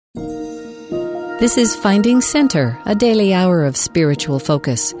This is Finding Center, a daily hour of spiritual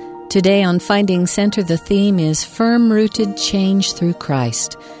focus. Today on Finding Center, the theme is Firm-Rooted Change Through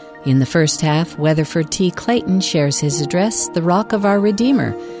Christ. In the first half, Weatherford T. Clayton shares his address, The Rock of Our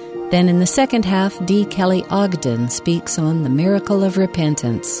Redeemer. Then in the second half, D. Kelly Ogden speaks on the miracle of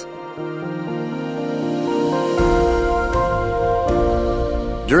repentance.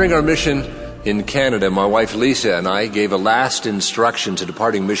 During our mission in Canada, my wife Lisa and I gave a last instruction to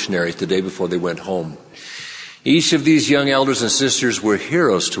departing missionaries the day before they went home. Each of these young elders and sisters were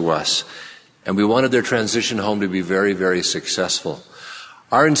heroes to us, and we wanted their transition home to be very, very successful.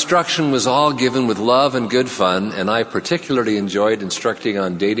 Our instruction was all given with love and good fun, and I particularly enjoyed instructing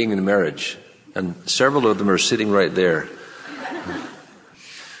on dating and marriage, and several of them are sitting right there.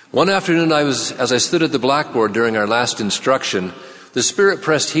 One afternoon, as I stood at the blackboard during our last instruction, the Spirit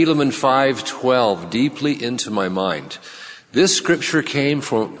pressed Helaman 5:12 deeply into my mind. This scripture came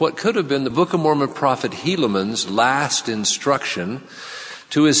from what could have been the Book of Mormon prophet Helaman's last instruction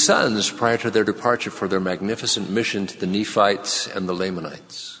to his sons prior to their departure for their magnificent mission to the Nephites and the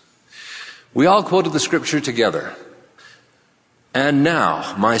Lamanites. We all quoted the scripture together. And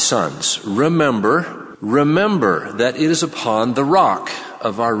now, my sons, remember that it is upon the rock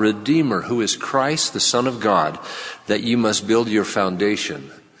of our Redeemer, who is Christ, the Son of God, that you must build your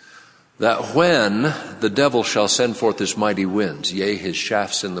foundation. That when the devil shall send forth his mighty winds, yea, his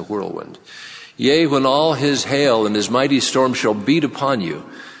shafts in the whirlwind, yea, when all his hail and his mighty storm shall beat upon you,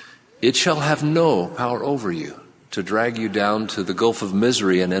 it shall have no power over you to drag you down to the gulf of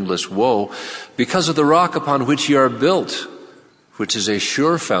misery and endless woe, because of the rock upon which you are built, which is a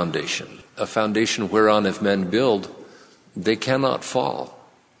sure foundation, a foundation whereon if men build, they cannot fall.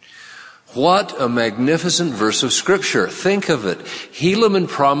 What a magnificent verse of Scripture. Think of it. Helaman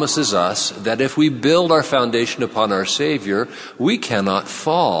promises us that if we build our foundation upon our Savior, we cannot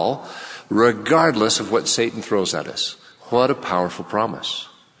fall, regardless of what Satan throws at us. What a powerful promise.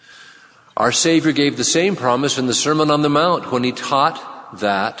 Our Savior gave the same promise in the Sermon on the Mount when he taught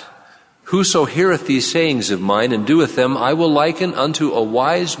that, whoso heareth these sayings of mine and doeth them, I will liken unto a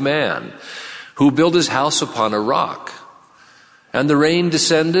wise man who built his house upon a rock. And the rain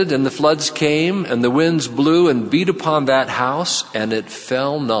descended, and the floods came, and the winds blew and beat upon that house, and it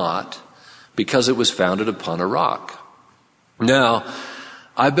fell not, because it was founded upon a rock. Now,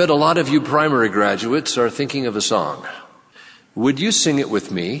 I bet a lot of you primary graduates are thinking of a song. Would you sing it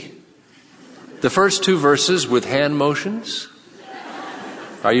with me? The first two verses with hand motions.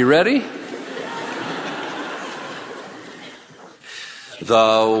 Are you ready?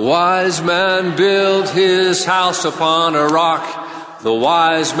 The wise man built his house upon a rock. The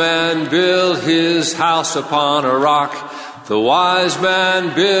wise man built his house upon a rock. The wise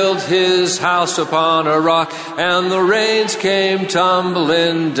man built his house upon a rock. And the rains came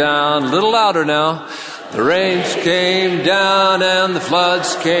tumbling down. A little louder now. The rains came down and the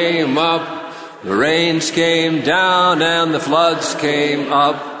floods came up. The rains came down and the floods came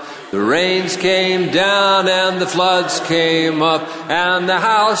up. The rains came down and the floods came up, and the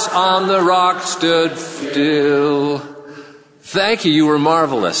house on the rock stood still. Thank you, you were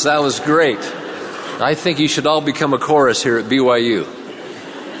marvelous. That was great. I think you should all become a chorus here at BYU.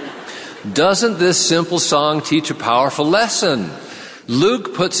 Doesn't this simple song teach a powerful lesson?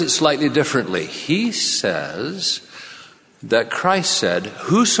 Luke puts it slightly differently. He says that Christ said,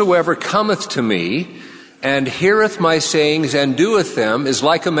 whosoever cometh to me and heareth my sayings and doeth them is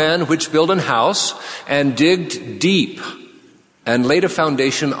like a man which built an house and digged deep and laid a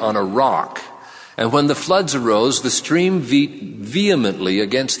foundation on a rock. And when the floods arose, the stream beat vehemently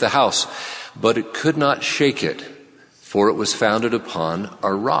against the house, but it could not shake it, for it was founded upon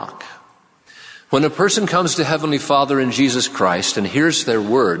a rock. When a person comes to Heavenly Father in Jesus Christ and hears their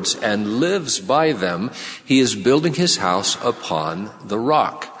words and lives by them, he is building his house upon the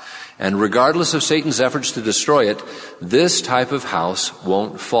rock. And regardless of Satan's efforts to destroy it, this type of house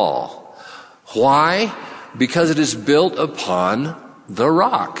won't fall. Why? Because it is built upon the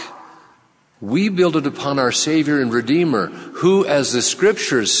rock. We build it upon our Savior and Redeemer, who, as the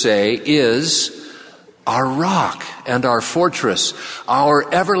Scriptures say, is our rock and our fortress,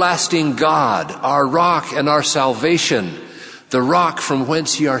 our everlasting God, our rock and our salvation, the rock from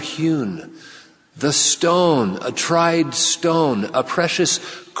whence ye are hewn, the stone, a tried stone, a precious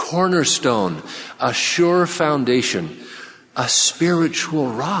cornerstone, a sure foundation, a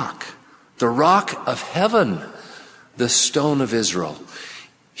spiritual rock, the rock of heaven, the stone of Israel.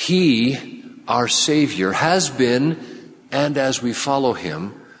 He, our Savior, has been, and as we follow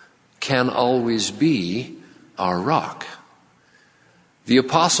him, can always be our rock. The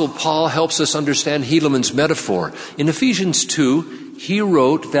Apostle Paul helps us understand Helaman's metaphor. In Ephesians 2, he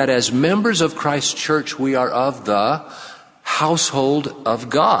wrote that as members of Christ's church, we are of the household of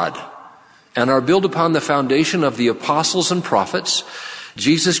God and are built upon the foundation of the apostles and prophets,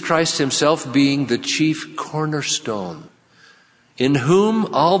 Jesus Christ himself being the chief cornerstone, in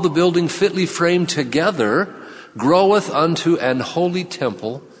whom all the building fitly framed together groweth unto an holy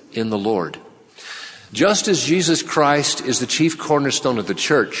temple in the Lord. Just as Jesus Christ is the chief cornerstone of the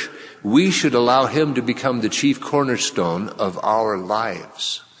church, we should allow him to become the chief cornerstone of our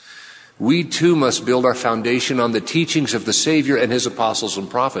lives. We too must build our foundation on the teachings of the Savior and his apostles and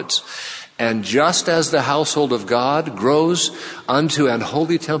prophets. And just as the household of God grows unto an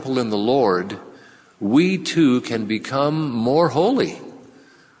holy temple in the Lord, we too can become more holy.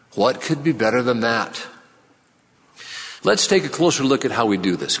 What could be better than that? Let's take a closer look at how we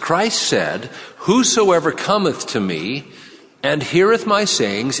do this. Christ said, "Whosoever cometh to me and heareth my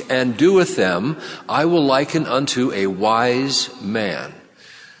sayings and doeth them, I will liken unto a wise man."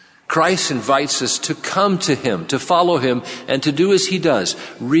 Christ invites us to come to him, to follow him, and to do as he does.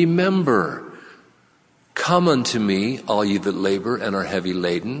 Remember, come unto me, all ye that labor and are heavy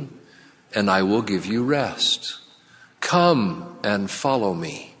laden, and I will give you rest. Come and follow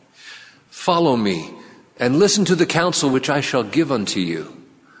me. Follow me, and listen to the counsel which I shall give unto you.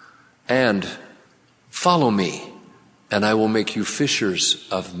 And follow me, and I will make you fishers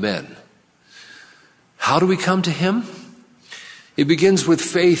of men. How do we come to him? It begins with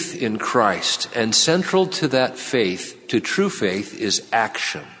faith in Christ, and central to that faith, to true faith, is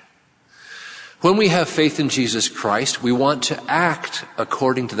action. When we have faith in Jesus Christ, we want to act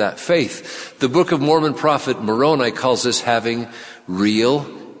according to that faith. The Book of Mormon prophet Moroni calls this having real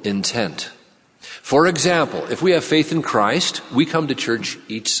intent. For example, if we have faith in Christ, we come to church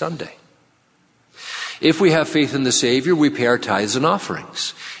each Sunday. If we have faith in the Savior, we pay our tithes and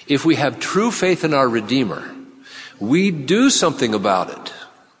offerings. If we have true faith in our Redeemer, we do something about it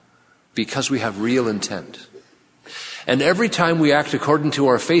because we have real intent. And every time we act according to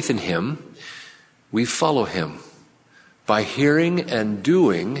our faith in him, we follow him by hearing and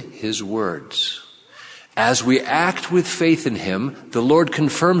doing his words. As we act with faith in him, the Lord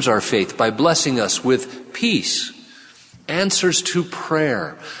confirms our faith by blessing us with peace, answers to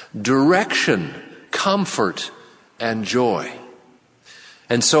prayer, direction, comfort, and joy.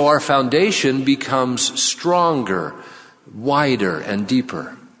 And so our foundation becomes stronger, wider, and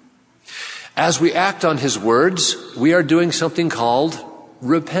deeper. As we act on his words, we are doing something called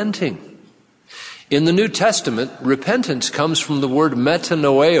repenting. In the New Testament, repentance comes from the word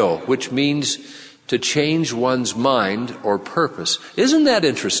metanoeo, which means to change one's mind or purpose. Isn't that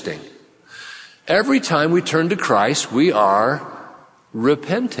interesting? Every time we turn to Christ, we are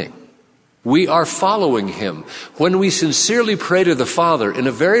repenting. We are following him. When we sincerely pray to the Father, in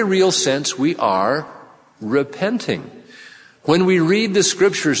a very real sense, we are repenting. When we read the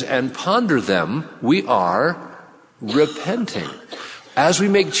scriptures and ponder them, we are repenting. As we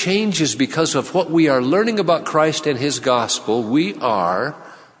make changes because of what we are learning about Christ and his gospel, we are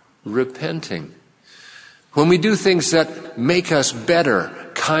repenting. When we do things that make us better,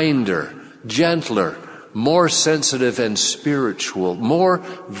 kinder, gentler, more sensitive and spiritual, more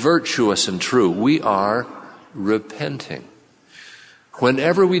virtuous and true, we are repenting.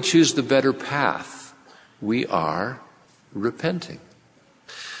 Whenever we choose the better path, we are repenting.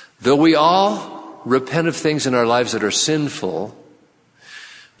 Though we all repent of things in our lives that are sinful,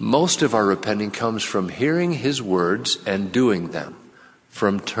 most of our repenting comes from hearing his words and doing them,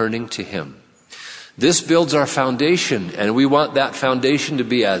 from turning to him. This builds our foundation, and we want that foundation to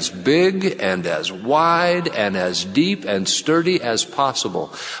be as big and as wide and as deep and sturdy as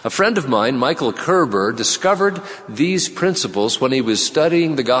possible. A friend of mine, Michael Kerber, discovered these principles when he was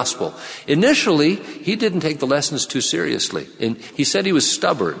studying the gospel. Initially, he didn't take the lessons too seriously. And he said he was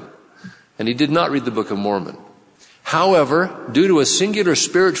stubborn, and he did not read the Book of Mormon. However, due to a singular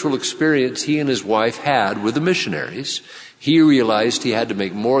spiritual experience he and his wife had with the missionaries, he realized he had to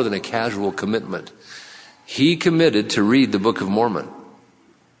make more than a casual commitment. He committed to read the Book of Mormon.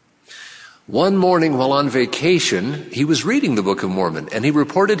 One morning while on vacation, he was reading the Book of Mormon, and he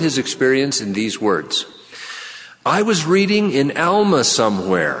reported his experience in these words. "I was reading in Alma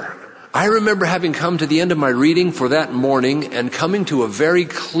somewhere. I remember having come to the end of my reading for that morning and coming to a very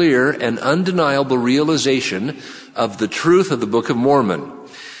clear and undeniable realization of the truth of the Book of Mormon.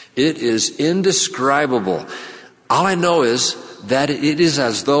 It is indescribable. All I know is that it is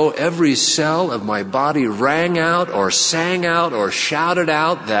as though every cell of my body rang out or sang out or shouted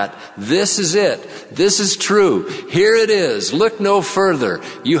out that this is it. This is true. Here it is. Look no further.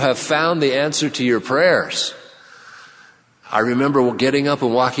 You have found the answer to your prayers." I remember getting up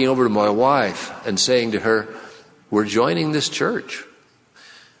and walking over to my wife and saying to her, "We're joining this church.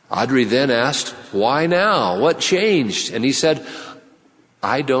 Audrey then asked, "Why now? What changed?" And he said,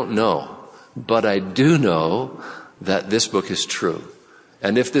 "I don't know, but I do know that this book is true.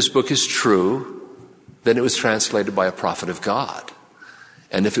 And if this book is true, then it was translated by a prophet of God.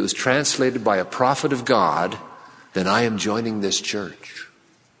 And if it was translated by a prophet of God, then I am joining this church."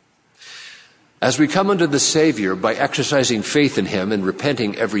 As we come unto the Savior by exercising faith in Him and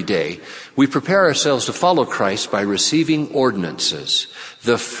repenting every day, we prepare ourselves to follow Christ by receiving ordinances.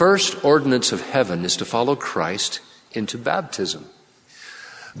 The first ordinance of heaven is to follow Christ into baptism.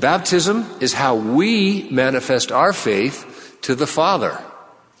 Baptism is how we manifest our faith to the Father.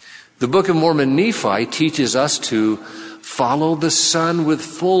 The Book of Mormon Nephi teaches us to follow the Son with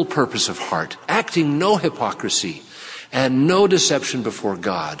full purpose of heart, acting no hypocrisy and no deception before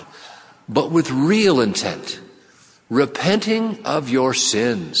God, but with real intent, repenting of your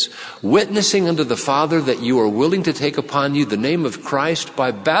sins, witnessing unto the Father that you are willing to take upon you the name of Christ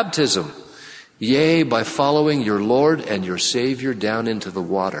by baptism, yea, by following your Lord and your Savior down into the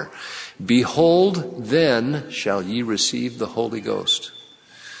water. Behold, then shall ye receive the Holy Ghost.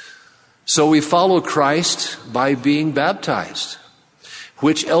 So we follow Christ by being baptized,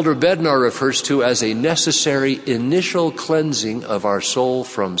 which Elder Bednar refers to as a necessary initial cleansing of our soul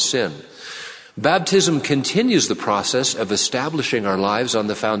from sin. Baptism continues the process of establishing our lives on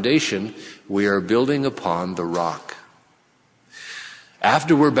the foundation we are building upon, the rock.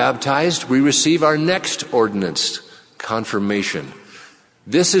 After we're baptized, we receive our next ordinance, confirmation.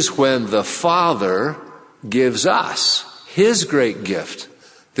 This is when the Father gives us His great gift,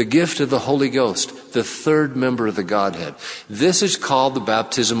 the gift of the Holy Ghost, the third member of the Godhead. This is called the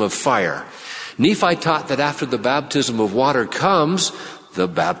baptism of fire. Nephi taught that after the baptism of water comes the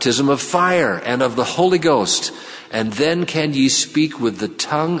baptism of fire and of the Holy Ghost. And then can ye speak with the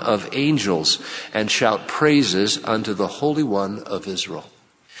tongue of angels and shout praises unto the Holy One of Israel.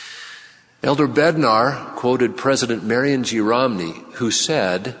 Elder Bednar quoted President Marion G. Romney, who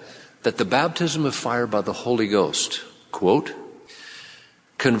said that the baptism of fire by the Holy Ghost, quote,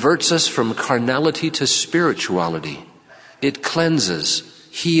 converts us from carnality to spirituality. It cleanses,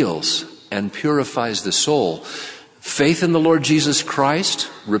 heals, and purifies the soul. Faith in the Lord Jesus Christ,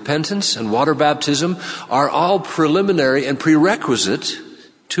 repentance, and water baptism are all preliminary and prerequisite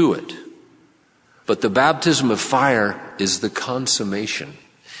to it. But the baptism of fire is the consummation.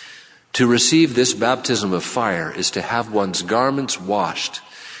 To receive this baptism of fire is to have one's garments washed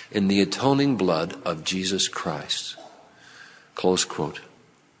in the atoning blood of Jesus Christ. Close quote.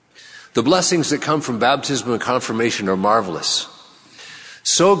 The blessings that come from baptism and confirmation are marvelous.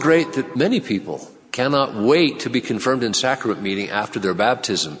 So great that many people cannot wait to be confirmed in sacrament meeting after their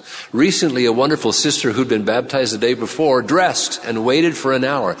baptism. Recently, a wonderful sister who'd been baptized the day before dressed and waited for an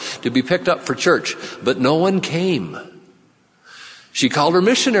hour to be picked up for church, but no one came. She called her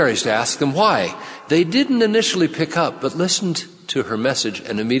missionaries to ask them why. They didn't initially pick up, but listened to her message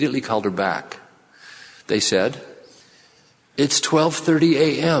and immediately called her back. They said, "It's 12:30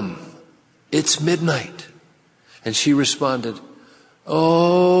 a.m. It's midnight." And she responded,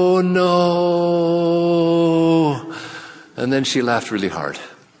 "Oh, no." And then she laughed really hard.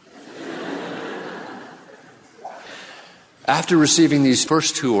 After receiving these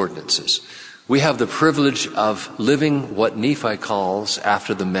first two ordinances, we have the privilege of living what Nephi calls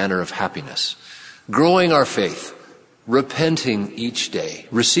after the manner of happiness, growing our faith, repenting each day,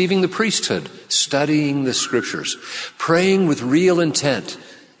 receiving the priesthood, studying the scriptures, praying with real intent,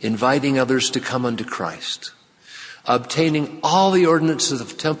 inviting others to come unto Christ, obtaining all the ordinances of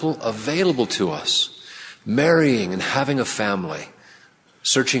the temple available to us, marrying and having a family,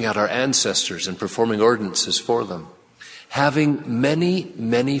 searching out our ancestors and performing ordinances for them, having many,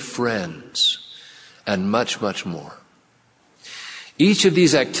 many friends, and much, much more. Each of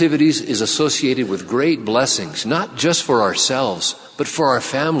these activities is associated with great blessings, not just for ourselves, but for our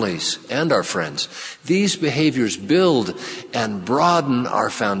families and our friends. These behaviors build and broaden our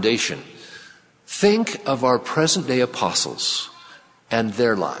foundation. Think of our present-day apostles and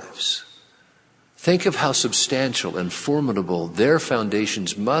their lives. Think of how substantial and formidable their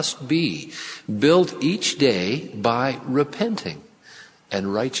foundations must be, built each day by repenting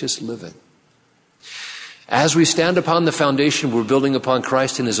and righteous living. As we stand upon the foundation we're building upon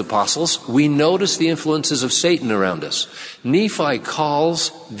Christ and His apostles, we notice the influences of Satan around us. Nephi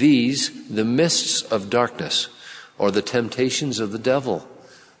calls these the mists of darkness, or the temptations of the devil,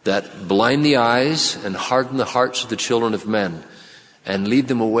 that blind the eyes and harden the hearts of the children of men and lead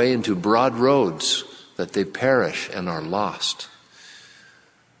them away into broad roads that they perish and are lost.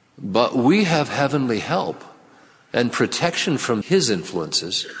 But we have heavenly help and protection from his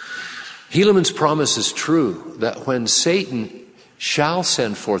influences. Helaman's promise is true that when Satan shall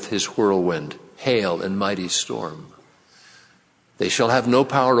send forth his whirlwind, hail, and mighty storm. They shall have no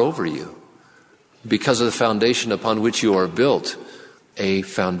power over you, because of the foundation upon which you are built, a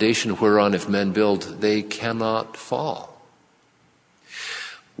foundation whereon if men build, they cannot fall.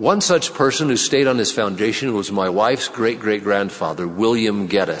 One such person who stayed on his foundation was my wife's great-great-grandfather, William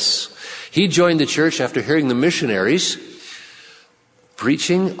Geddes. He joined the church after hearing the missionaries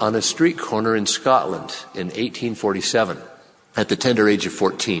preaching on a street corner in Scotland in 1847 at the tender age of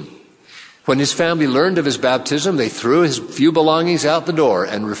 14. When his family learned of his baptism, they threw his few belongings out the door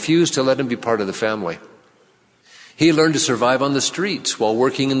and refused to let him be part of the family. He learned to survive on the streets while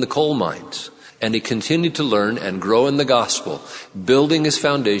working in the coal mines, and he continued to learn and grow in the gospel, building his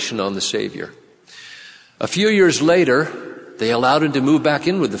foundation on the Savior. A few years later, they allowed him to move back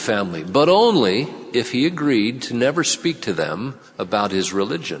in with the family, but only if he agreed to never speak to them about his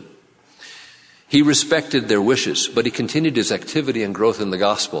religion. He respected their wishes, but he continued his activity and growth in the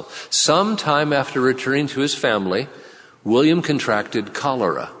gospel. Some time after returning to his family, William contracted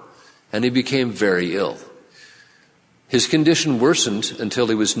cholera, and he became very ill. His condition worsened until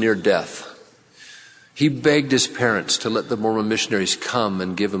he was near death. He begged his parents to let the Mormon missionaries come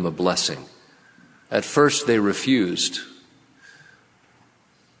and give him a blessing. At first they refused,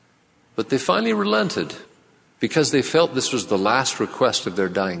 but they finally relented because they felt this was the last request of their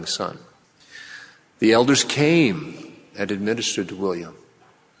dying son. The elders came and administered to William.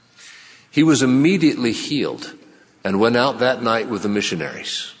 He was immediately healed and went out that night with the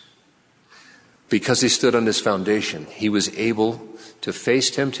missionaries. Because he stood on his foundation, he was able to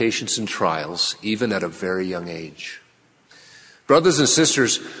face temptations and trials even at a very young age. Brothers and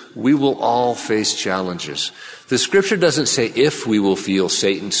sisters, we will all face challenges. The scripture doesn't say if we will feel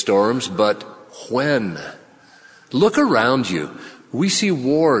Satan's storms, but when. Look around you. We see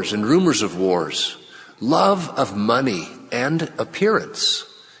wars and rumors of wars. Love of money and appearance,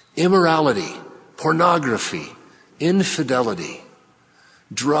 immorality, pornography, infidelity,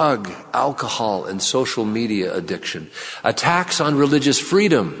 drug, alcohol, and social media addiction, attacks on religious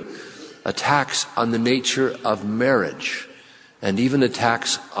freedom, attacks on the nature of marriage, and even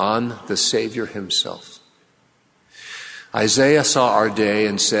attacks on the Savior himself. Isaiah saw our day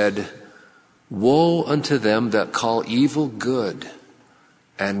and said, "Woe unto them that call evil good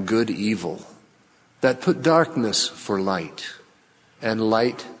and good evil, that put darkness for light and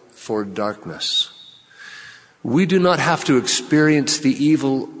light for darkness." We do not have to experience the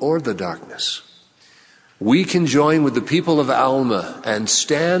evil or the darkness. We can join with the people of Alma and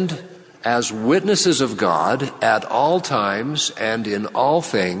stand as witnesses of God at all times and in all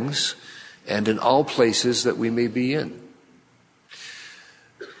things and in all places that we may be in.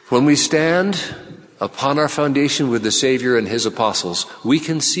 When we stand upon our foundation with the Savior and his apostles, we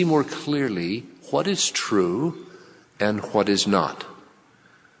can see more clearly what is true and what is not.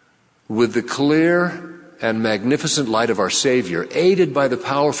 With the clear and magnificent light of our Savior, aided by the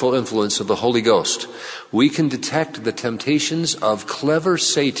powerful influence of the Holy Ghost, we can detect the temptations of clever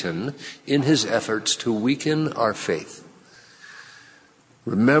Satan in his efforts to weaken our faith.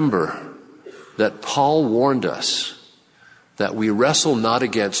 Remember that Paul warned us that we wrestle not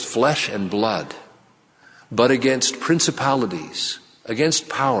against flesh and blood, but against principalities, against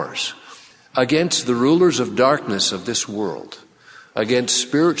powers, against the rulers of darkness of this world, against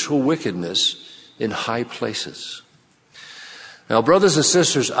spiritual wickedness in high places. Now, brothers and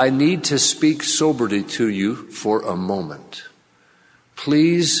sisters, I need to speak soberly to you for a moment.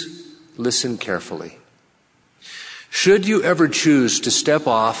 Please listen carefully. Should you ever choose to step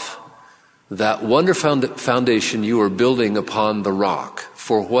off that wonderful foundation you are building upon the rock,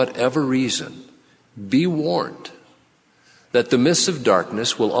 for whatever reason, be warned that the mists of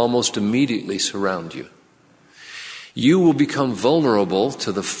darkness will almost immediately surround you. You will become vulnerable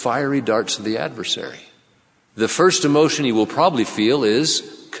to the fiery darts of the adversary. The first emotion you will probably feel is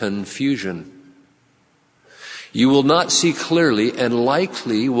confusion. You will not see clearly and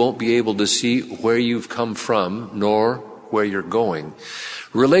likely won't be able to see where you've come from nor where you're going.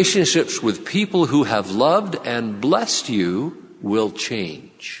 Relationships with people who have loved and blessed you will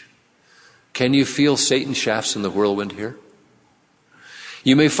change. Can you feel Satan's shafts in the whirlwind here?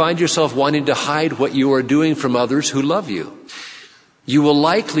 You may find yourself wanting to hide what you are doing from others who love you. You will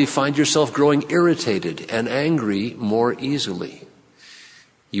likely find yourself growing irritated and angry more easily.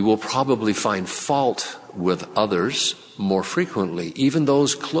 You will probably find fault with others more frequently, even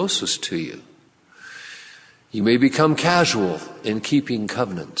those closest to you. You may become casual in keeping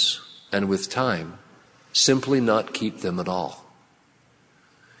covenants, and with time, simply not keep them at all.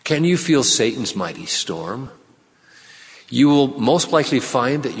 Can you feel Satan's mighty storm? You will most likely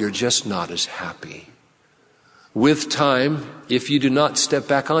find that you're just not as happy. With time, if you do not step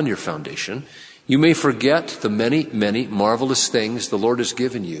back on your foundation, you may forget the many, many marvelous things the Lord has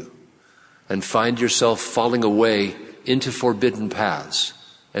given you and find yourself falling away into forbidden paths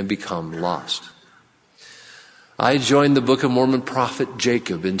and become lost. I join the Book of Mormon prophet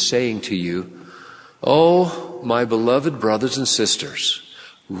Jacob in saying to you, "O my beloved brothers and sisters,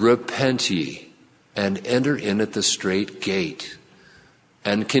 repent ye and enter in at the strait gate,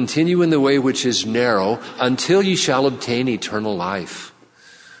 and continue in the way which is narrow until ye shall obtain eternal life.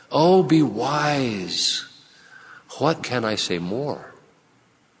 Oh, be wise." What can I say more?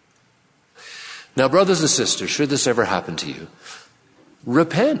 Now, brothers and sisters, should this ever happen to you,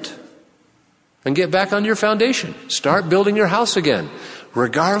 repent and get back on your foundation. Start building your house again.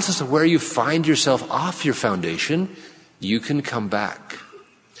 Regardless of where you find yourself off your foundation, you can come back.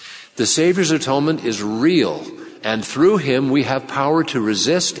 The Savior's atonement is real, and through him we have power to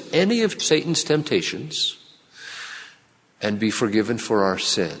resist any of Satan's temptations and be forgiven for our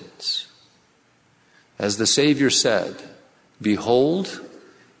sins. As the Savior said, "Behold,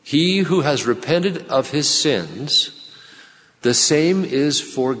 he who has repented of his sins, the same is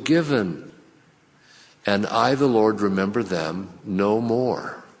forgiven. And I, the Lord, remember them no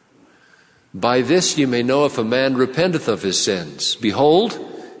more. By this you may know if a man repenteth of his sins. Behold,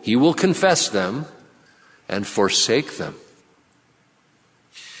 he will confess them and forsake them."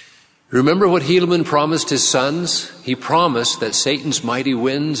 Remember what Helaman promised his sons? He promised that Satan's mighty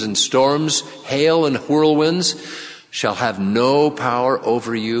winds and storms, hail and whirlwinds, shall have no power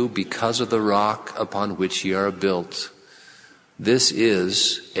over you because of the rock upon which ye are built. This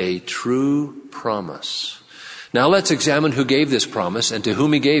is a true promise. Now let's examine who gave this promise and to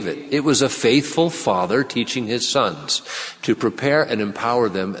whom he gave it. It was a faithful father teaching his sons to prepare and empower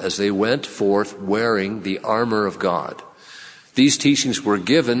them as they went forth wearing the armor of God. These teachings were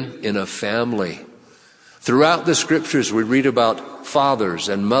given in a family. Throughout the scriptures we read about fathers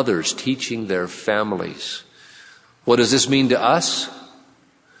and mothers teaching their families. What does this mean to us?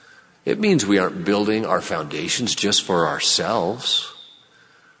 It means we aren't building our foundations just for ourselves.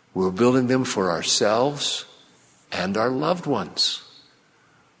 We're building them for ourselves and our loved ones.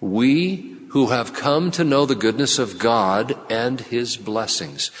 We who have come to know the goodness of God and his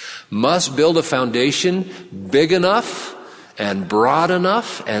blessings must build a foundation big enough and broad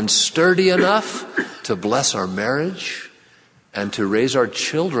enough and sturdy enough to bless our marriage and to raise our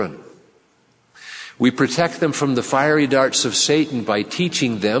children. We protect them from the fiery darts of Satan by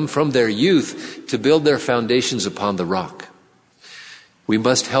teaching them from their youth to build their foundations upon the rock. We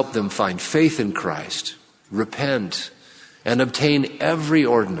must help them find faith in Christ, repent, and obtain every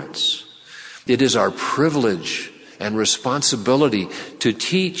ordinance. It is our privilege and responsibility to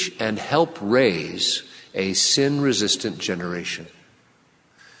teach and help raise a sin-resistant generation.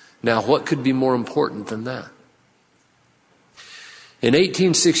 Now, what could be more important than that? In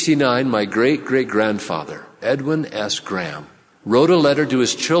 1869, my great-great-grandfather, Edwin S. Graham, wrote a letter to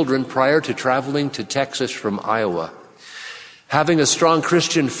his children prior to traveling to Texas from Iowa. Having a strong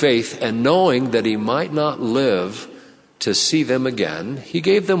Christian faith and knowing that he might not live to see them again, he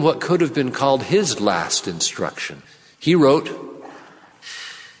gave them what could have been called his last instruction. He wrote,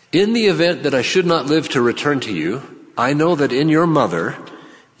 "In the event that I should not live to return to you, I know that in your mother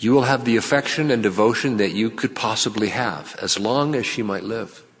you will have the affection and devotion that you could possibly have, as long as she might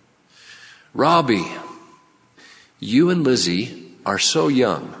live. Robbie, you and Lizzie are so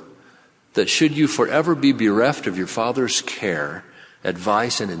young that should you forever be bereft of your father's care,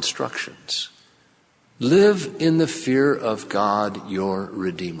 advice, and instructions, live in the fear of God, your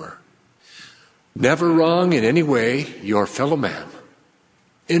Redeemer. Never wrong in any way your fellow man.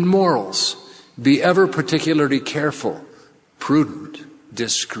 In morals, be ever particularly careful, prudent,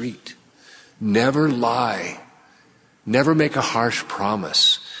 discreet. Never lie. Never make a harsh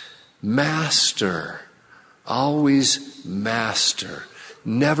promise. Master. Always master.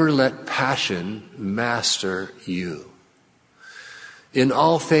 Never let passion master you. In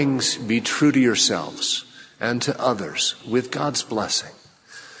all things be true to yourselves and to others with God's blessing.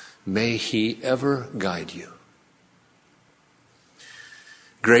 May he ever guide you."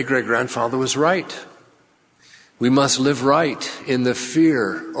 Great-great-grandfather was right. We must live right in the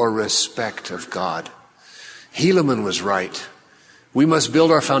fear or respect of God. Helaman was right. We must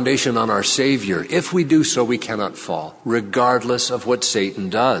build our foundation on our Savior. If we do so, we cannot fall, regardless of what Satan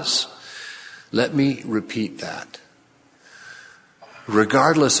does. Let me repeat that.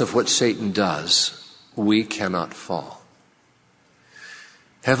 Regardless of what Satan does, we cannot fall.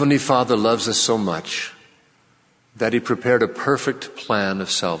 Heavenly Father loves us so much that he prepared a perfect plan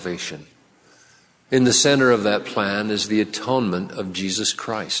of salvation. In the center of that plan is the atonement of Jesus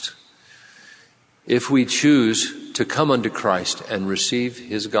Christ. if we choose to come unto Christ and receive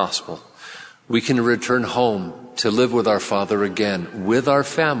his gospel, we can return home to live with our Father again, with our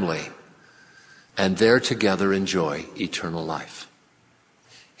family, and there together enjoy eternal life.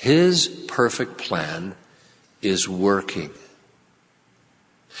 His perfect plan is working.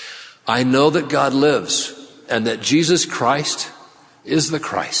 I know that God lives and that Jesus Christ is the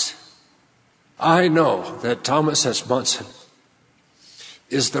Christ. I know that Thomas S. Monson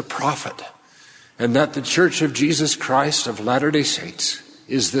is the prophet, and that the Church of Jesus Christ of Latter-day Saints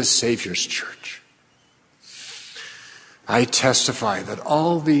is the Savior's church. I testify that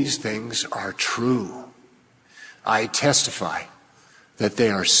all these things are true. I testify that they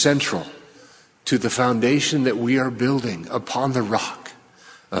are central to the foundation that we are building upon the rock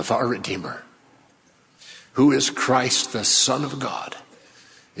of our Redeemer, who is Christ, the Son of God.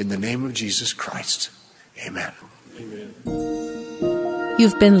 In the name of Jesus Christ, amen. Amen.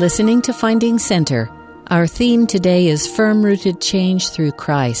 You've been listening to Finding Center. Our theme today is Firm-Rooted Change Through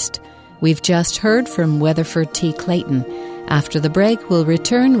Christ. We've just heard from Weatherford T. Clayton. After the break, we'll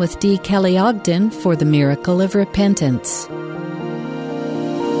return with D. Kelly Ogden for the Miracle of Repentance.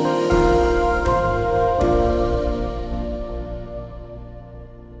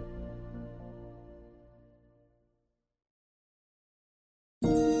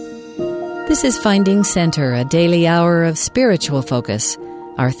 This is Finding Center, a daily hour of spiritual focus.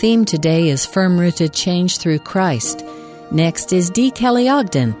 Our theme today is Firm-Rooted Change Through Christ. Next is D. Kelly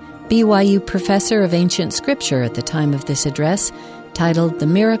Ogden, BYU Professor of Ancient Scripture at the time of this address, titled The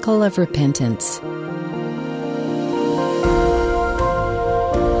Miracle of Repentance.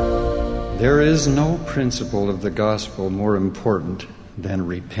 There is no principle of the gospel more important than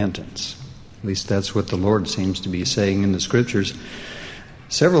repentance. At least that's what the Lord seems to be saying in the Scriptures.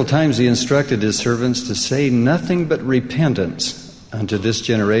 Several times he instructed his servants to say nothing but repentance unto this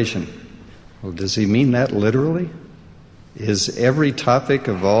generation. Well, does he mean that literally? Is every topic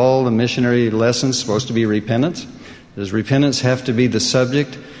of all the missionary lessons supposed to be repentance? Does repentance have to be the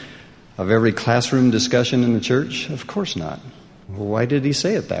subject of every classroom discussion in the church? Of course not. Well, why did he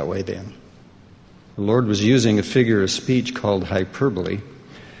say it that way then? The Lord was using a figure of speech called hyperbole,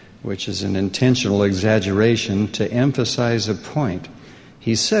 which is an intentional exaggeration to emphasize a point.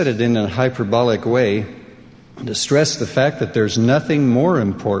 He said it in a hyperbolic way to stress the fact that there's nothing more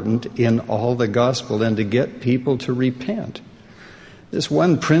important in all the gospel than to get people to repent. This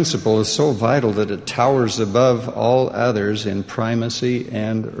one principle is so vital that it towers above all others in primacy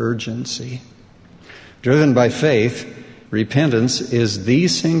and urgency. Driven by faith, repentance is the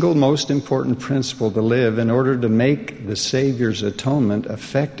single most important principle to live in order to make the Savior's atonement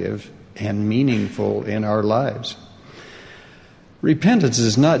effective and meaningful in our lives. Repentance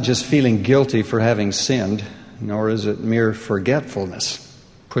is not just feeling guilty for having sinned, nor is it mere forgetfulness,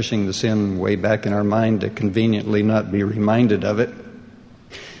 pushing the sin way back in our mind to conveniently not be reminded of it.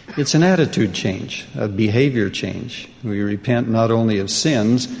 It's an attitude change, a behavior change. We repent not only of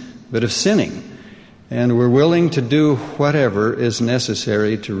sins, but of sinning. And we're willing to do whatever is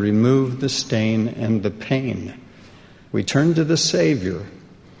necessary to remove the stain and the pain. We turn to the Savior.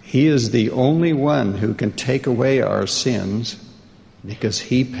 He is the only one who can take away our sins, because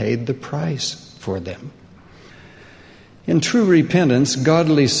he paid the price for them. In true repentance,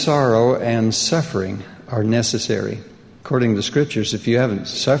 godly sorrow and suffering are necessary. According to the Scriptures, if you haven't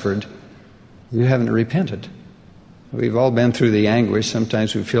suffered, you haven't repented. We've all been through the anguish.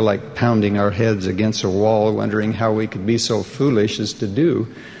 Sometimes we feel like pounding our heads against a wall, wondering how we could be so foolish as to do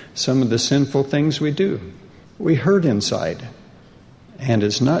some of the sinful things we do. We hurt inside. And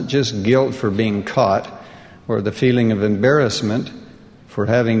it's not just guilt for being caught or the feeling of embarrassment for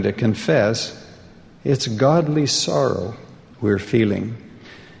having to confess. It's godly sorrow we're feeling.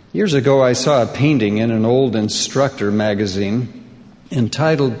 Years ago, I saw a painting in an old instructor magazine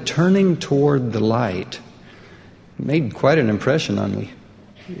entitled Turning Toward the Light. It made quite an impression on me.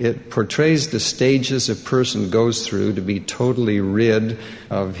 It portrays the stages a person goes through to be totally rid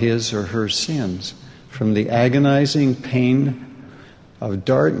of his or her sins, from the agonizing pain of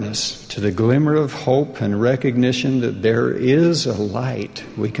darkness to the glimmer of hope and recognition that there is a light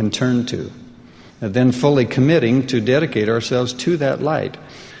we can turn to, and then fully committing to dedicate ourselves to that light.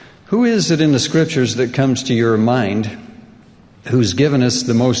 Who is it in the Scriptures that comes to your mind who's given us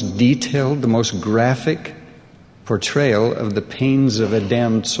the most detailed, the most graphic portrayal of the pains of a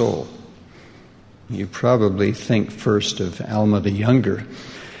damned soul? You probably think first of Alma the Younger.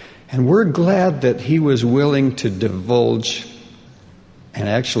 And we're glad that he was willing to divulge and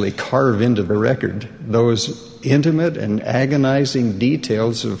actually carve into the record those intimate and agonizing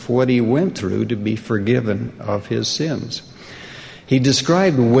details of what he went through to be forgiven of his sins. He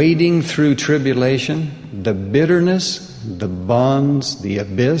described wading through tribulation, the bitterness, the bonds, the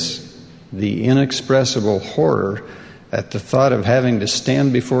abyss, the inexpressible horror at the thought of having to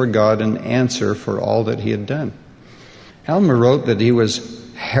stand before God and answer for all that he had done. Alma wrote that he was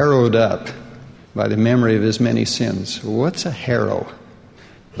harrowed up by the memory of his many sins. What's a harrow?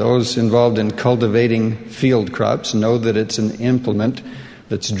 Those involved in cultivating field crops know that it's an implement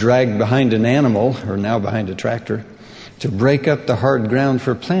that's dragged behind an animal, or now behind a tractor, to break up the hard ground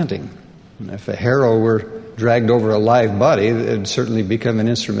for planting. And if a harrow were dragged over a live body, it would certainly become an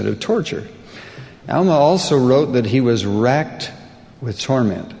instrument of torture. Alma also wrote that he was racked with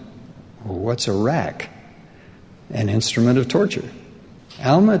torment. Well, what's a rack? An instrument of torture.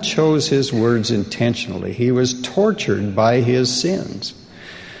 Alma chose his words intentionally. He was tortured by his sins,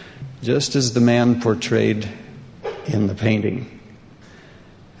 just as the man portrayed in the painting.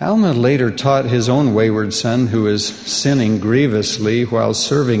 Alma later taught his own wayward son, who was sinning grievously while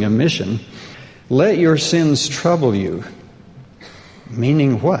serving a mission, "Let your sins trouble you."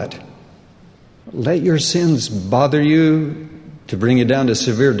 Meaning what? Let your sins bother you to bring you down to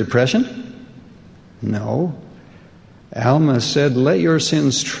severe depression? No. Alma said, let your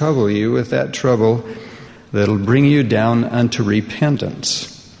sins trouble you with that trouble that'll bring you down unto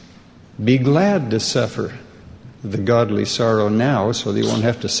repentance. Be glad to suffer the godly sorrow now so that you won't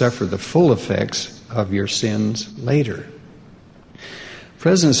have to suffer the full effects of your sins later.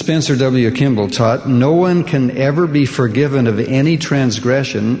 President Spencer W. Kimball taught, no one can ever be forgiven of any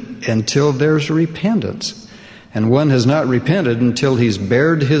transgression until there's repentance. And one has not repented until he's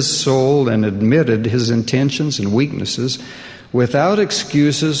bared his soul and admitted his intentions and weaknesses without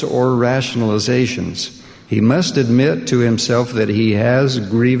excuses or rationalizations. He must admit to himself that he has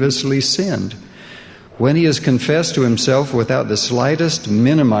grievously sinned. When he has confessed to himself without the slightest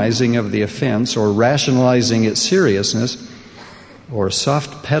minimizing of the offense or rationalizing its seriousness or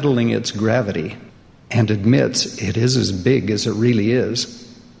soft-pedaling its gravity, and admits it is as big as it really is,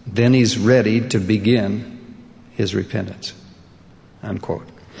 then he's ready to begin his repentance. Unquote.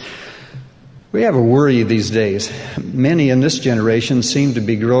 We have a worry these days. Many in this generation seem to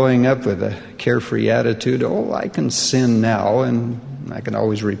be growing up with a carefree attitude. Oh, I can sin now and I can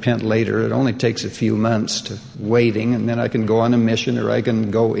always repent later. It only takes a few months to waiting, and then I can go on a mission or I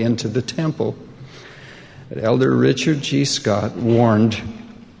can go into the temple. But Elder Richard G. Scott warned,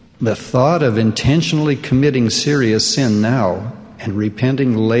 the thought of intentionally committing serious sin now and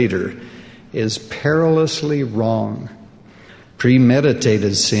repenting later is perilously wrong.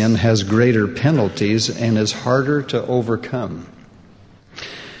 Premeditated sin has greater penalties and is harder to overcome.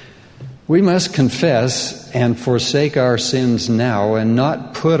 We must confess and forsake our sins now and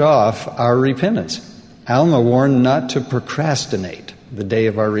not put off our repentance. Alma warned not to procrastinate the day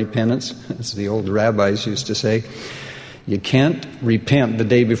of our repentance, as the old rabbis used to say. You can't repent the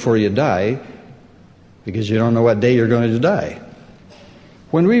day before you die because you don't know what day you're going to die.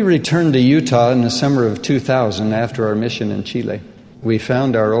 When we returned to Utah in the summer of 2000 after our mission in Chile, we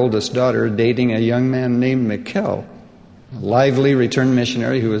found our oldest daughter dating a young man named Mikkel, a lively returned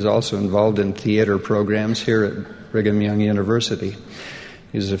missionary who was also involved in theater programs here at Brigham Young University.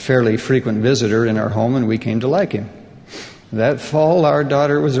 He was a fairly frequent visitor in our home, and we came to like him. That fall, our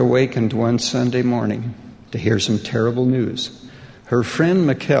daughter was awakened one Sunday morning to hear some terrible news. Her friend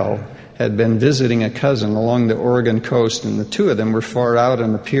Mikkel had been visiting a cousin along the Oregon coast, and the two of them were far out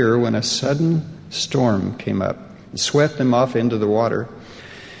on the pier when a sudden storm came up and swept them off into the water.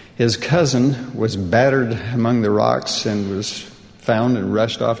 His cousin was battered among the rocks and was found and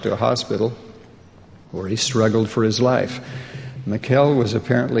rushed off to a hospital where he struggled for his life. Mikkel was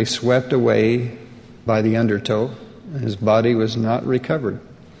apparently swept away by the undertow, and his body was not recovered.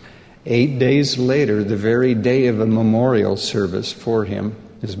 8 days later, the very day of a memorial service for him,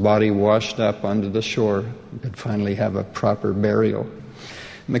 his body washed up onto the shore and could finally have a proper burial.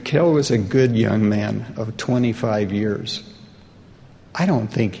 Mikkel was a good young man of 25 years. I don't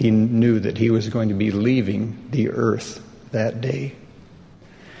think he knew that he was going to be leaving the earth that day.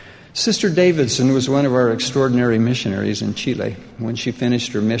 Sister Davidson was one of our extraordinary missionaries in Chile. When she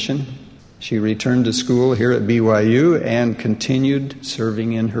finished her mission, she returned to school here at BYU and continued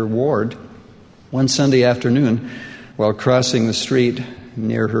serving in her ward. One Sunday afternoon, while crossing the street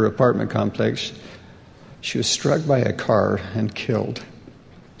near her apartment complex, she was struck by a car and killed.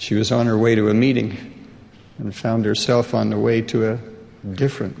 She was on her way to a meeting and found herself on the way to a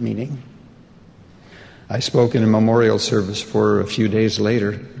different meeting. I spoke in a memorial service for her a few days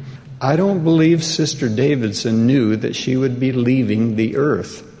later. I don't believe Sister Davidson knew that she would be leaving the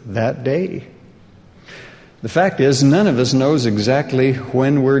earth that day. The fact is, none of us knows exactly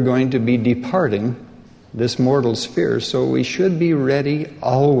when we're going to be departing this mortal sphere, so we should be ready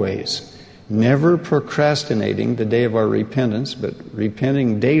always, never procrastinating the day of our repentance, but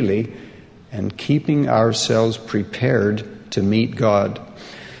repenting daily and keeping ourselves prepared to meet God.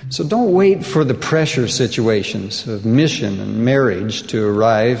 So don't wait for the pressure situations of mission and marriage to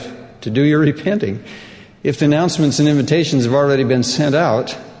arrive to do your repenting. If the announcements and invitations have already been sent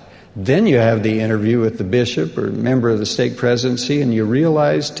out, then you have the interview with the bishop or member of the stake presidency, and you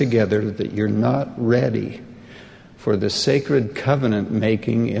realize together that you're not ready for the sacred covenant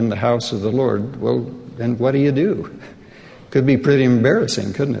making in the house of the Lord. Well, then what do? Could be pretty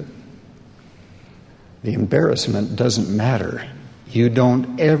embarrassing, couldn't it? The embarrassment doesn't matter. You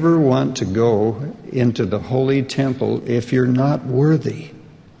don't ever want to go into the holy temple if you're not worthy.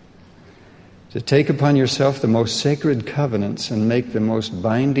 To take upon yourself the most sacred covenants and make the most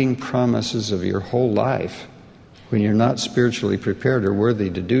binding promises of your whole life when you're not spiritually prepared or worthy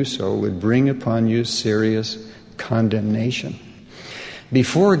to do so would bring upon you serious condemnation.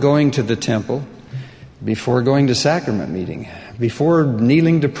 Before going to the temple, before going to sacrament meeting, before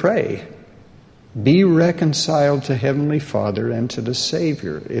kneeling to pray, be reconciled to Heavenly Father and to the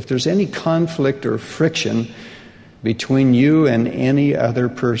Savior. If there's any conflict or friction between you and any other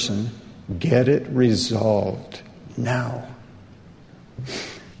person, get it resolved now.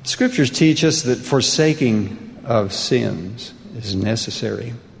 Scriptures teach us that forsaking of sins is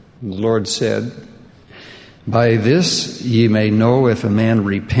necessary. The Lord said, "By this ye may know if a man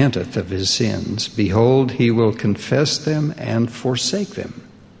repenteth of his sins. Behold, he will confess them and forsake them."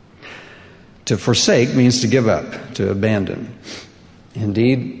 To forsake means to give up, to abandon.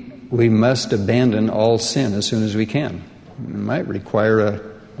 Indeed, we must abandon all sin as soon as we can. It might require a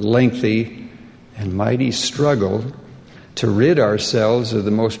lengthy and mighty struggle to rid ourselves of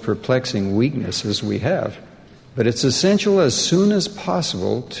the most perplexing weaknesses we have. But it's essential as soon as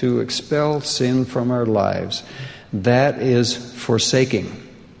possible to expel sin from our lives. That is forsaking.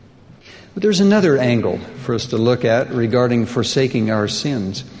 But there's another angle for us to look at regarding forsaking our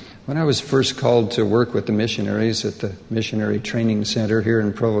sins. When I was first called to work with the missionaries at the Missionary Training Center here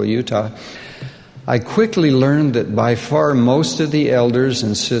in Provo, Utah, I quickly learned that by far most of the elders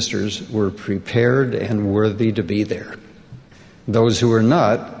and sisters were prepared and worthy to be there. Those who were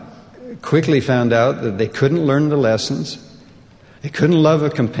not quickly found out that they couldn't learn the lessons, they couldn't love a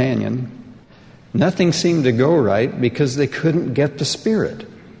companion, nothing seemed to go right because they couldn't get the Spirit.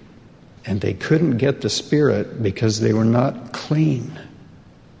 And they couldn't get the Spirit because they were not clean.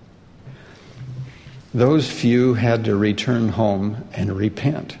 Those few had to return home and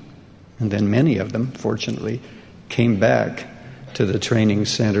repent. And then many of them, fortunately, came back to the training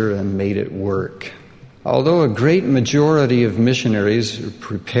center and made it work. Although a great majority of missionaries are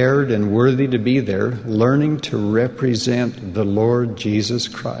prepared and worthy to be there, learning to represent the Lord Jesus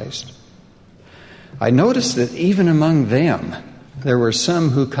Christ, I noticed that even among them, there were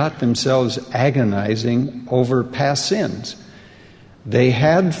some who caught themselves agonizing over past sins. They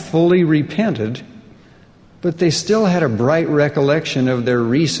had fully repented, but they still had a bright recollection of their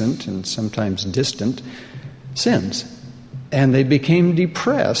recent and sometimes distant sins. And they became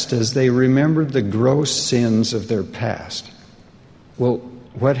depressed as they remembered the gross sins of their past. Well,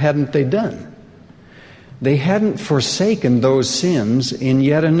 what hadn't they done? They hadn't forsaken those sins in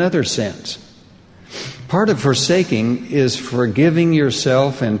yet another sense. Part of forsaking is forgiving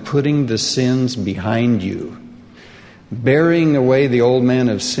yourself and putting the sins behind you. Burying away the old man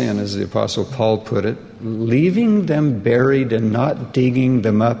of sin, as the Apostle Paul put it, leaving them buried and not digging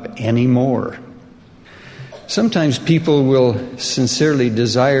them up anymore. Sometimes people will sincerely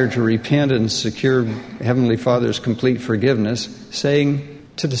desire to repent and secure Heavenly Father's complete forgiveness, saying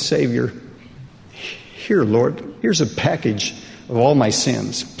to the Savior, "Here, Lord, here's a package of all my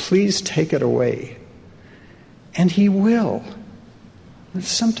sins. Please take it away." And He will.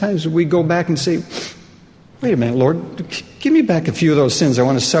 Sometimes we go back and say, "Wait a minute, Lord, give me back a few of those sins. I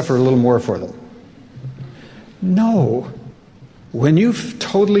want to suffer a little more for them." No. When you've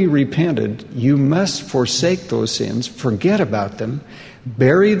totally repented, you must forsake those sins, forget about them,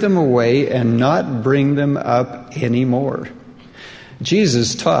 bury them away, and not bring them up anymore.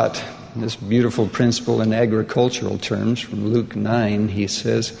 Jesus taught this beautiful principle in agricultural terms from Luke 9. He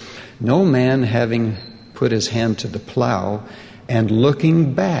says, "No man having put his hand to the plow and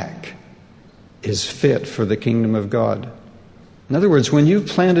looking back is fit for the kingdom of God." In other words, when you've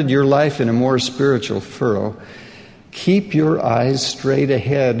planted your life in a more spiritual furrow, keep your eyes straight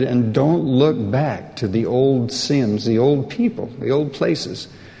ahead and don't look back to the old sins, the old people, the old places.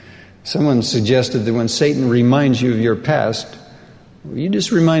 Someone suggested that when Satan reminds you of your past, you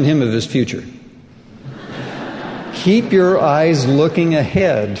just remind him of his future. Keep your eyes looking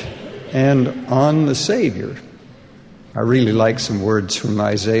ahead and on the Savior. I really like some words from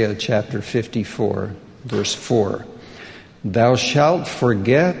Isaiah chapter 54, verse 4. Thou shalt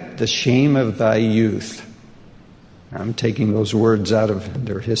forget the shame of thy youth. I'm taking those words out of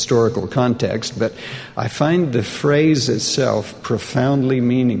their historical context, but I find the phrase itself profoundly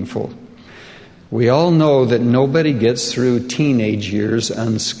meaningful. We all know that nobody gets through teenage years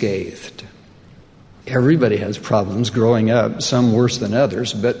unscathed. Everybody has problems growing up, some worse than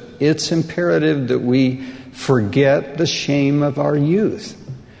others, but it's imperative that we forget the shame of our youth.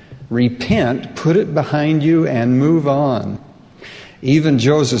 Repent, put it behind you, and move on. Even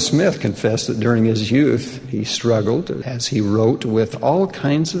Joseph Smith confessed that during his youth he struggled, as he wrote, with all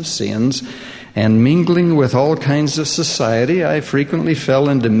kinds of sins, and mingling with all kinds of society, I frequently fell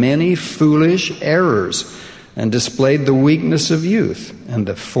into many foolish errors and displayed the weakness of youth and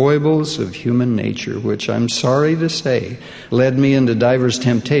the foibles of human nature, which I'm sorry to say led me into divers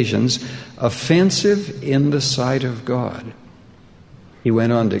temptations, offensive in the sight of God. He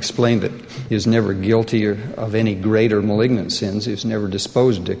went on to explain that he was never guilty of any great or malignant sins. He was never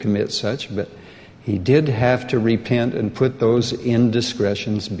disposed to commit such, but he did have to repent and put those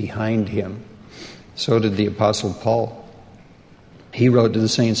indiscretions behind him. So did the Apostle Paul. He wrote to the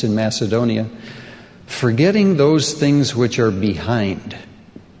saints in Macedonia, forgetting those things which are behind,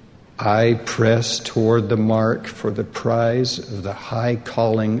 I press toward the mark for the prize of the high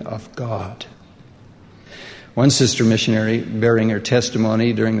calling of God. One sister missionary, bearing her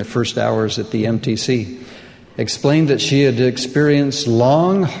testimony during the first hours at the MTC, explained that she had experienced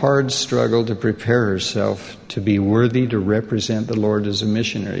long, hard struggle to prepare herself to be worthy to represent the Lord as a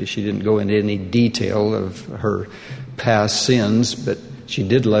missionary. She didn't go into any detail of her past sins, but she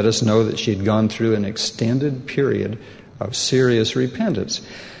did let us know that she had gone through an extended period of serious repentance.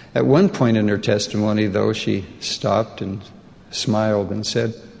 At one point in her testimony, though, she stopped and smiled and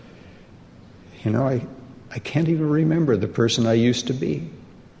said, I can't even remember the person I used to be.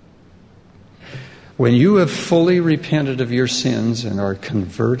 When you have fully repented of your sins and are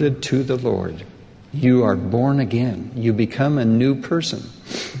converted to the Lord, you are born again. You become a new person.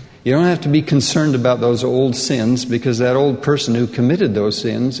 You don't have to be concerned about those old sins because that old person who committed those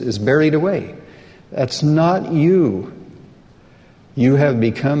sins is buried away. That's not you. You have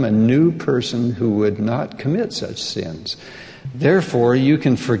become a new person who would not commit such sins. Therefore, you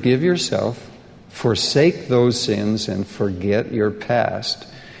can forgive yourself, forsake those sins, and forget your past.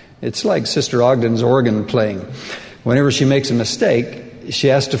 It's like Sister Ogden's organ playing. Whenever she makes a mistake, she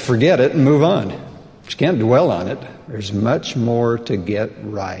has to forget it and move on. She can't dwell on it. There's much more to get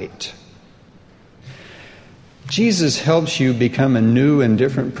right. Jesus helps you become a new and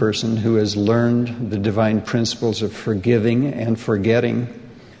different person who has learned the divine principles of forgiving and forgetting.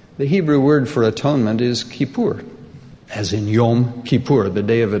 The Hebrew word for atonement is kippur, as in Yom Kippur, the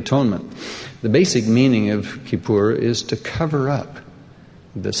Day of Atonement. The basic meaning of Kippur is to cover up.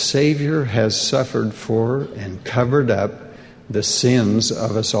 The Savior has suffered for and covered up the sins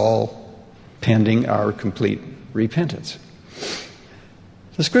of us all, pending our complete repentance.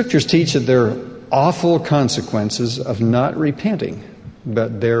 The Scriptures teach that there are awful consequences of not repenting,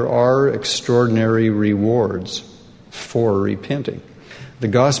 but there are extraordinary rewards for repenting. The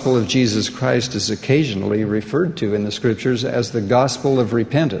gospel of Jesus Christ is occasionally referred to in the Scriptures as the gospel of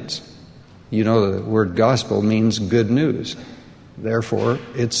repentance. You know, the word gospel means good news. Therefore,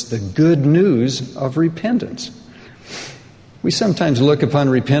 it's the good news of repentance. We sometimes look upon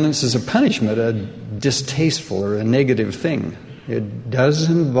repentance as a punishment, a distasteful or a negative thing. It does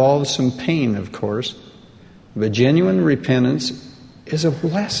involve some pain, of course, but genuine repentance is a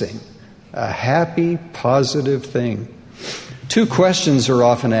blessing, a happy, positive thing. Two questions are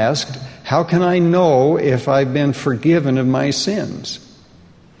often asked. How can I know if I've been forgiven of my sins?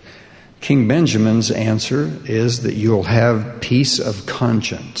 King Benjamin's answer is that you'll have peace of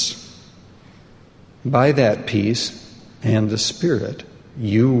conscience. By that peace and the Spirit,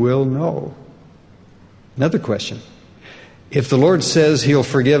 you will know. Another question. If the Lord says He'll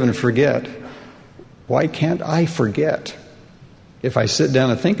forgive and forget, why can't I forget? If I sit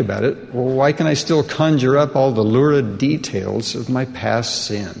down and think about it, well, why can I still conjure up all the lurid details of my past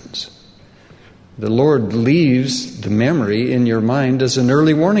sins? The Lord leaves the memory in your mind as an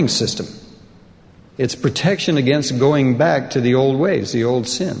early warning system. It's protection against going back to the old ways, the old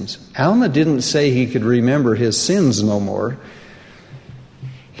sins. Alma didn't say he could remember his sins no more.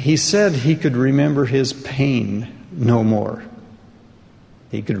 He said he could remember his pain no more.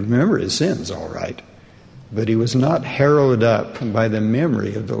 He could remember his sins, all right, but he was not harrowed up by the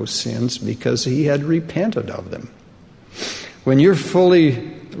memory of those sins because he had repented of them. When you're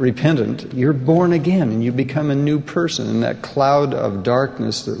fully repentant, you're born again and you become a new person, and that cloud of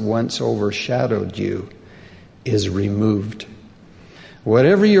darkness that once overshadowed you is removed.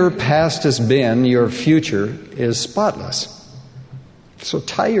 Whatever your past has been, your future is spotless. So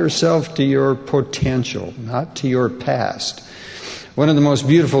tie yourself to your potential, not to your past. One of the most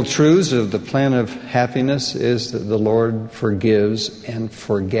beautiful truths of the plan of happiness is that the Lord forgives and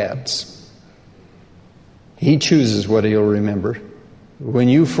forgets. He chooses what He'll remember. When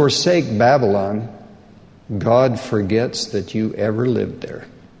you forsake Babylon, God forgets that you ever lived there.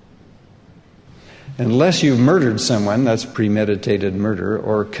 Unless you've murdered someone, that's premeditated murder,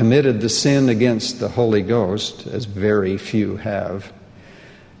 or committed the sin against the Holy Ghost, as very few have,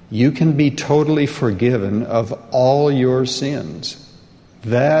 you can be totally forgiven of all your sins.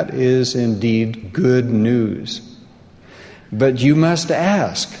 That is indeed good news. But you must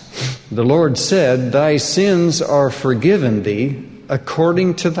ask. The Lord said, "Thy sins are forgiven thee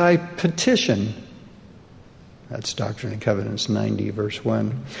according to thy petition." That's Doctrine and Covenants 90, verse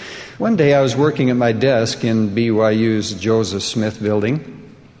 1. One day I was working at my desk in BYU's Joseph Smith building,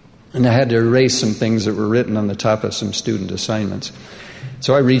 and I had to erase some things that were written on the top of some student assignments.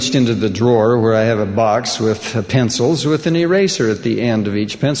 So I reached into the drawer where I have a box with pencils with an eraser at the end of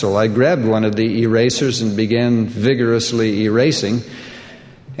each pencil. I grabbed one of the erasers and began vigorously erasing.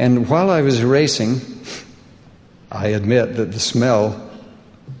 And while I was erasing, I admit that the smell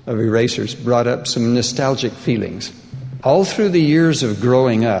of erasers brought up some nostalgic feelings. All through the years of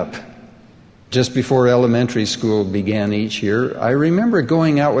growing up, just before elementary school began each year, I remember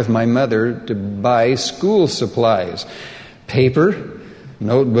going out with my mother to buy school supplies: paper,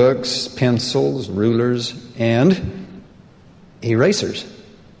 notebooks, pencils, rulers, and erasers.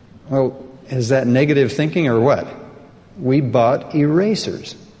 Well, is that negative thinking or what? We bought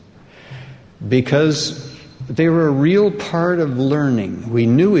erasers because they were a real part of learning. We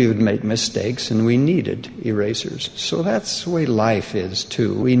knew we would make mistakes and we needed erasers. So that's the way life is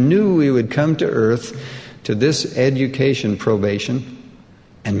too. We knew we would come to earth, to this education probation,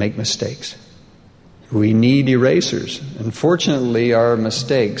 and make mistakes. We need erasers. Unfortunately, our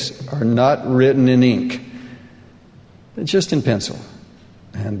mistakes are not written in ink, but just in pencil,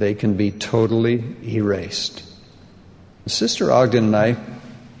 and they can be totally erased. Sister Ogden and I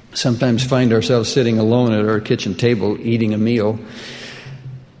sometimes find ourselves sitting alone at our kitchen table eating a meal.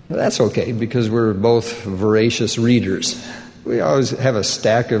 That's okay, because we're both voracious readers. We always have a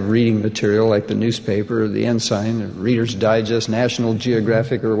stack of reading material like the newspaper, the Ensign, Reader's Digest, National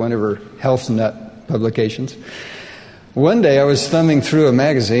Geographic, or whatever health nut publications. One day I was thumbing through a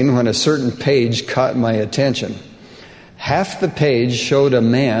magazine when a certain page caught my attention. Half the page showed a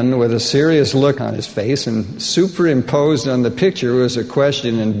man with a serious look on his face, and superimposed on the picture was a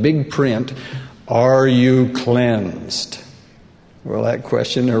question in big print: "Are you cleansed?" Well, that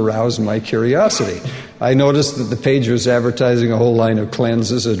question aroused my curiosity. I noticed that the page was advertising a whole line of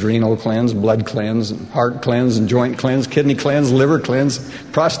cleanses: adrenal cleanse, blood cleanse, and heart cleanse, and joint cleanse, kidney cleanse, liver cleanse,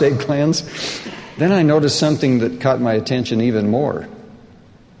 prostate cleanse. Then I noticed something that caught my attention even more.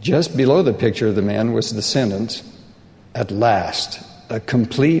 Just below the picture of the man was the sentence, "At last, a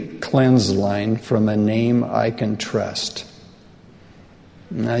complete cleanse line from a name I can trust."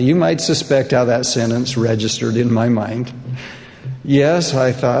 Now, you might suspect how that sentence registered in my mind. Yes,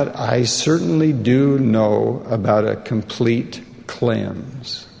 I thought, I certainly do know about a complete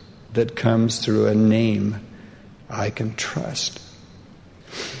cleanse that comes through a name I can trust.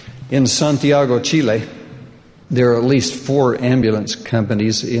 In Santiago, Chile, there are at least 4 ambulance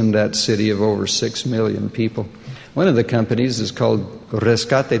companies in that city of over 6 million people. One of the companies is called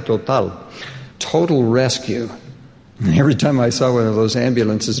Rescate Total, Total Rescue. And every time I saw one of those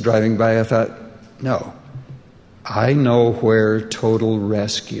ambulances driving by, I thought, no, I know where total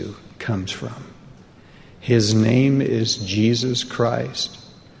rescue comes from. His name is Jesus Christ,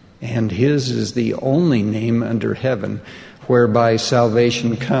 and His is the only name under heaven whereby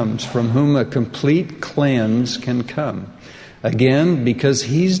salvation comes, from whom a complete cleanse can come. Again, because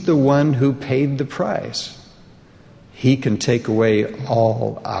He's the one who paid the price. He can take away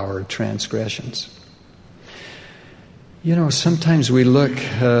all our transgressions. You know, sometimes we look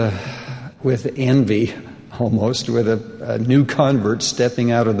with envy, almost, with a new convert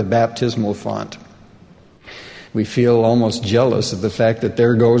stepping out of the baptismal font. We feel almost jealous of the fact that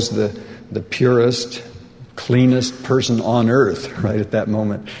there goes the purest, cleanest person on earth right at that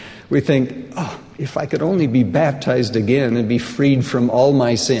moment. We think, oh, if I could only be baptized again and be freed from all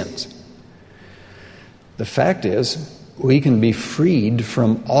my sins. The fact is, we can be freed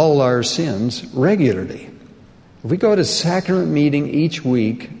from all our sins regularly. If we go to sacrament meeting each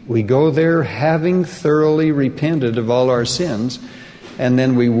week, we go there having thoroughly repented of all our sins, and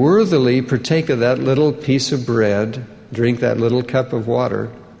then we worthily partake of that little piece of bread, drink that little cup of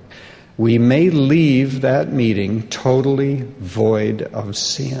water, we may leave that meeting totally void of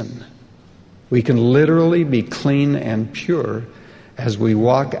sin. We can literally be clean and pure as we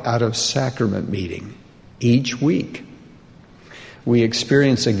walk out of sacrament meeting each week. We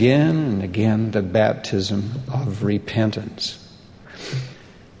experience again and again the baptism of repentance.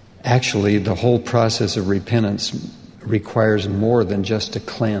 Actually, the whole process of repentance requires more than just a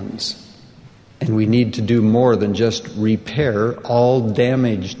cleanse. And we need to do more than just repair all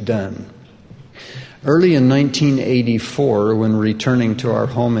damage done. Early in 1984, when returning to our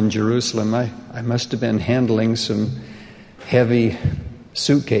home in Jerusalem, I must have been handling some heavy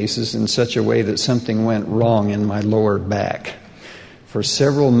suitcases in such a way that something went wrong in my lower back. For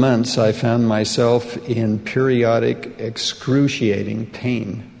several months, I found myself in periodic, excruciating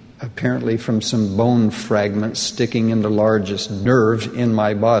pain, apparently from some bone fragments sticking in the largest nerve in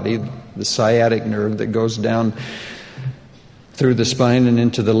my body, the sciatic nerve that goes down through the spine and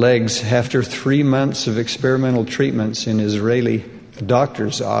into the legs. After 3 months of experimental treatments in Israeli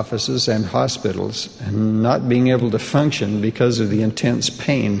doctors' offices and hospitals, and not being able to function because of the intense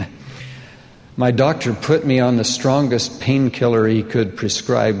pain, my doctor put me on the strongest painkiller he could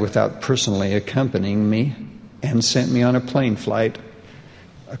prescribe without personally accompanying me, and sent me on a plane flight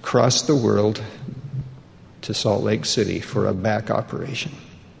across the world to Salt Lake City for a back operation.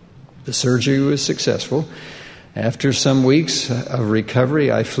 The surgery was successful. After some weeks of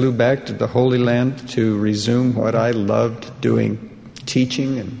recovery, I flew back to the Holy Land to resume what I loved doing,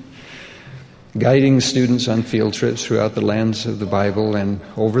 teaching and guiding students on field trips throughout the lands of the Bible, and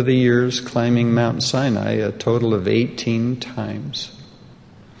over the years climbing Mount Sinai a total of 18 times.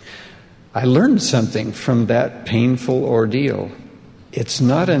 I learned something from that painful ordeal. It's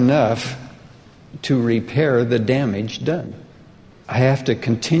not enough to repair the damage done. I have to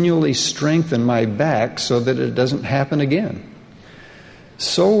continually strengthen my back so that it doesn't happen again.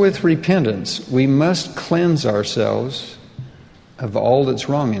 So with repentance, we must cleanse ourselves of all that's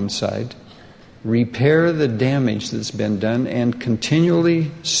wrong inside, repair the damage that's been done, and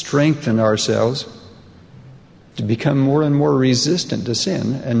continually strengthen ourselves to become more and more resistant to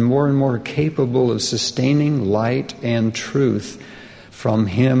sin and more capable of sustaining light and truth from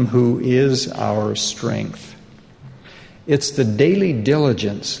Him who is our strength. It's the daily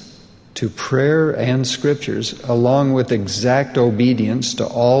diligence to prayer and scriptures, along with exact obedience to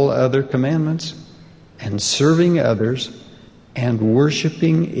all other commandments, and serving others, and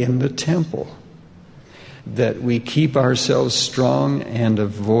worshiping in the temple, that we keep ourselves strong and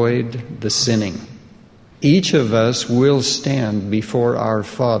avoid the sinning. Each of us will stand before our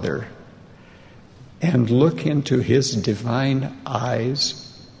Father and look into His divine eyes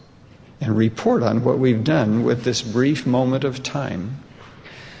and report on what we've done with this brief moment of time.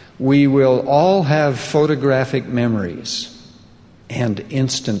 We will all have photographic memories and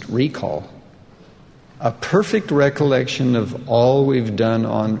instant recall, a perfect recollection of all we've done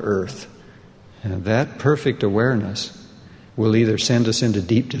on earth. And that perfect awareness will either send us into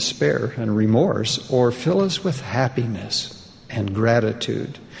deep despair and remorse or fill us with happiness and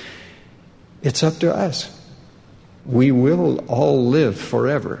gratitude. It's up to us. We will all live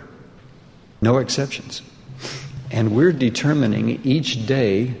forever, no exceptions. And we're determining each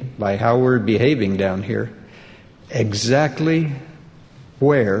day, by how we're behaving down here, exactly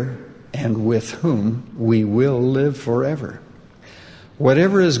where and with whom we will live forever.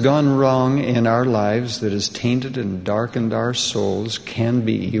 Whatever has gone wrong in our lives that has tainted and darkened our souls can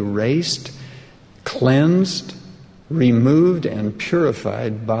be erased, cleansed, removed, and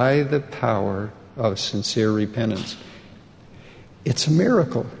purified by the power of sincere repentance. It's a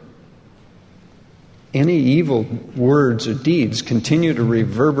miracle. Any evil words or deeds continue to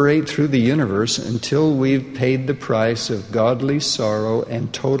reverberate through the universe until we've paid the price of godly sorrow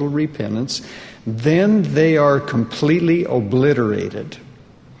and total repentance. Then they are completely obliterated.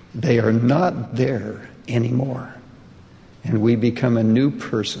 They are not there anymore. And we become a new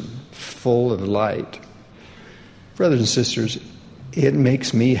person, full of light. Brothers and sisters, it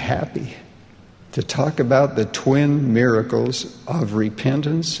makes me happy to talk about the twin miracles of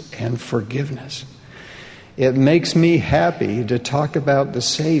repentance and forgiveness. It makes me happy to talk about the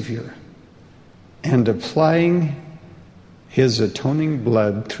Savior and applying His atoning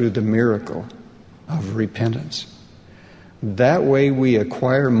blood through the miracle of repentance. That way we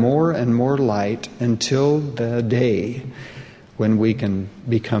acquire more and more light until the day when we can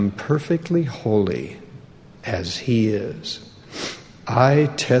become perfectly holy as He is. I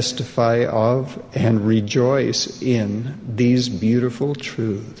testify of and rejoice in these beautiful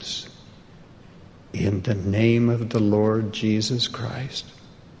truths. in the name of the Lord Jesus Christ.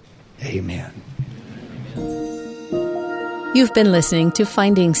 Amen. You've been listening to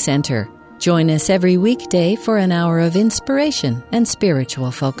Finding Center. Join us every weekday for an hour of inspiration and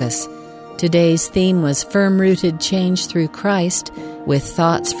spiritual focus. Today's theme was Firm-Rooted Change Through Christ, with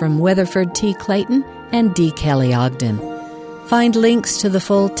thoughts from Weatherford T. Clayton and D. Kelly Ogden. Find links to the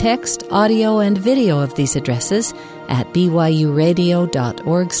full text, audio, and video of these addresses at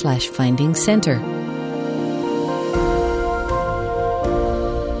byuradio.org/Finding Center.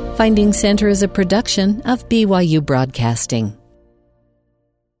 Finding Center is a production of BYU Broadcasting.